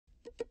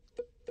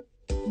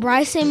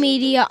Bryson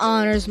Media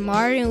honors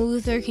Martin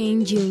Luther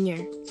King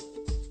Jr.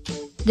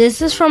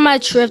 This is from my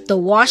trip to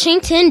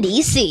Washington,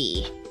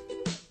 D.C.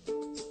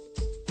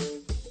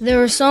 There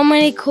were so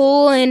many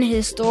cool and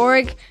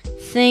historic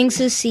things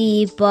to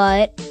see,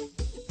 but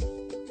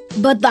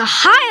the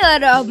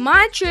highlight of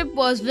my trip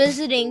was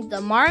visiting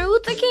the Martin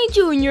Luther King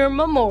Jr.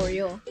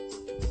 Memorial.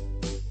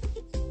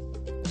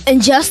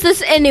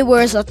 Injustice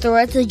anywhere is a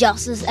threat to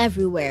justice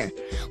everywhere.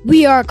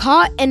 We are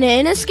caught in an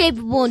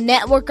inescapable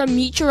network of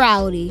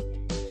mutuality,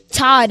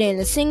 tied in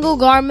a single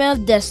garment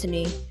of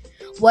destiny.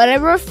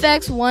 Whatever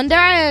affects one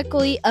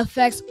directly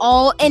affects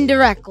all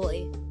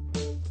indirectly.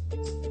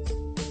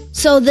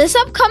 So this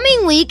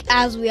upcoming week,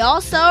 as we all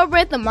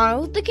celebrate the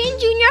Martin Luther King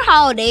Jr.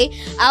 holiday,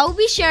 I will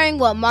be sharing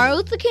what Martin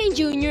Luther King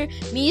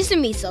Jr. means to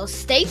me, so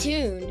stay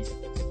tuned.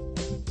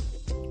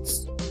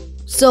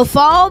 So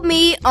follow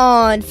me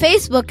on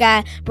Facebook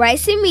at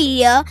Bryson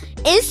Media,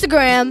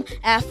 Instagram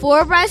at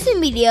 4Bryson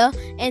Media,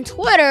 and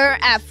Twitter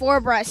at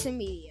 4Bryson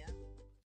Media.